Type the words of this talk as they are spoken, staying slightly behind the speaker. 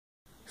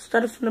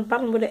Started from the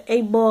bottom with an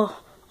 8-ball.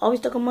 Always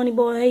stuck a money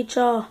ball, hate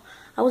y'all.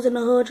 I was in the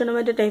hood trying to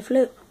make that day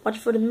flip.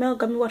 Watching for the milk,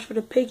 got me watching for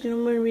the picture. You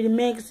know, read the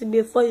magazine, be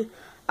it for you.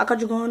 I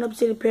caught you going up,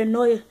 city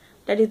paranoia.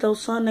 Daddy told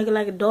son, nigga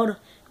like a daughter.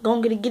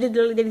 Gon' get it,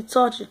 daddy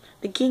taught you.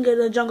 The king of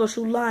the jungle,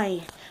 shoot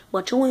lying.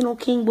 But you ain't no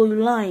king, boy,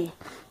 you lying.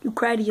 You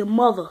cry to your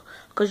mother,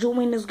 cause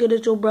you ain't as good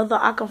as your brother.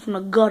 I come from the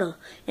gutter.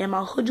 And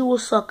my hood, you a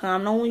sucker.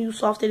 I'm knowing you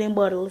softer than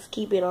butter. Let's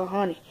keep it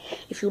 100.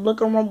 If you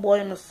look around,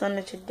 boy, I'm the son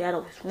that your dad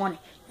always wanted.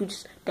 You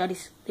just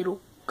daddy's little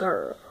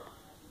girl.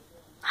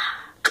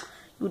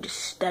 You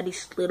just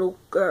daddy's little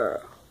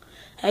girl.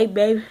 Hey,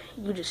 baby,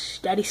 you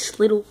just daddy's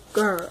little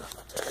girl.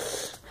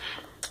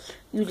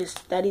 You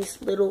just daddy's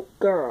little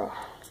girl.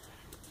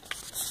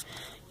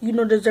 You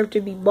don't deserve to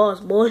be boss,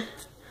 boy.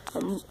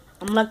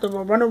 I'm like the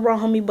run around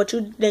homie, but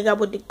you they got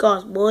what they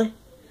cost, boy.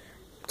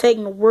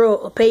 Taking the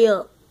world or pay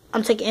up.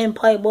 I'm taking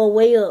empire, boy,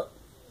 way up.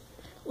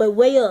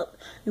 Way up.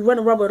 You run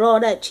around with all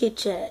that chit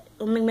chat.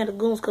 Don't make me the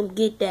goons come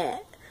get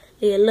that.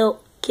 Yeah,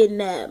 little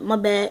kidnap. My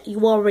bad.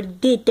 You already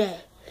did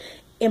that.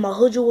 In my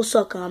hood, you a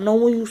sucker. I'm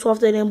knowing you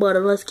softer than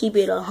butter. Let's keep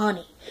it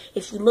 100.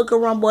 If you look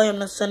around, boy, I'm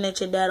the son that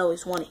your dad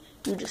always wanted.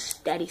 You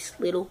just daddy's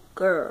little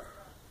girl.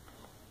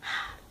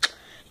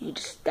 You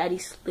just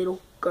daddy's little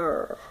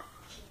girl.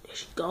 There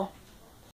she go.